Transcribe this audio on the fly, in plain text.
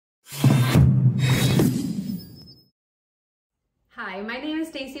Hi, my name is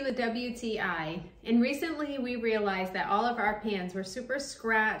Stacy with WTI, and recently we realized that all of our pans were super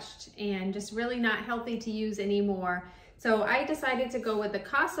scratched and just really not healthy to use anymore. So I decided to go with the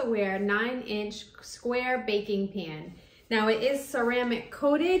casaWare 9-inch square baking pan. Now it is ceramic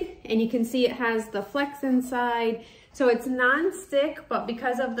coated, and you can see it has the flex inside. So it's non-stick, but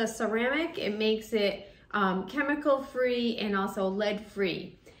because of the ceramic, it makes it chemical free and also lead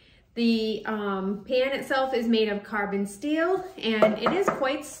free. The pan itself is made of carbon steel, and it is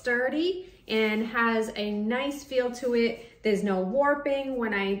quite sturdy and has a nice feel to it. There's no warping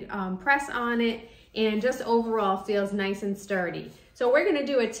when I press on it, and just overall feels nice and sturdy. So we're gonna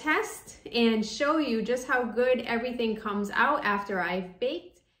do a test and show you just how good everything comes out after I've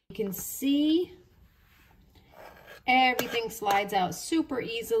baked. You can see everything slides out super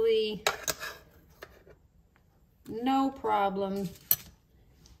easily, no problem.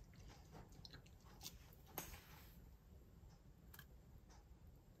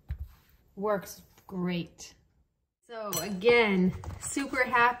 Works great. So again, super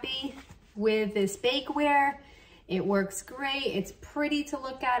happy with this bakeware. It works great. It's pretty to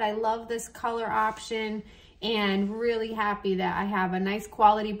look at. I love this color option, and really happy that I have a nice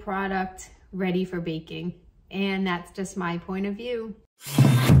quality product ready for baking. And that's just my point of view.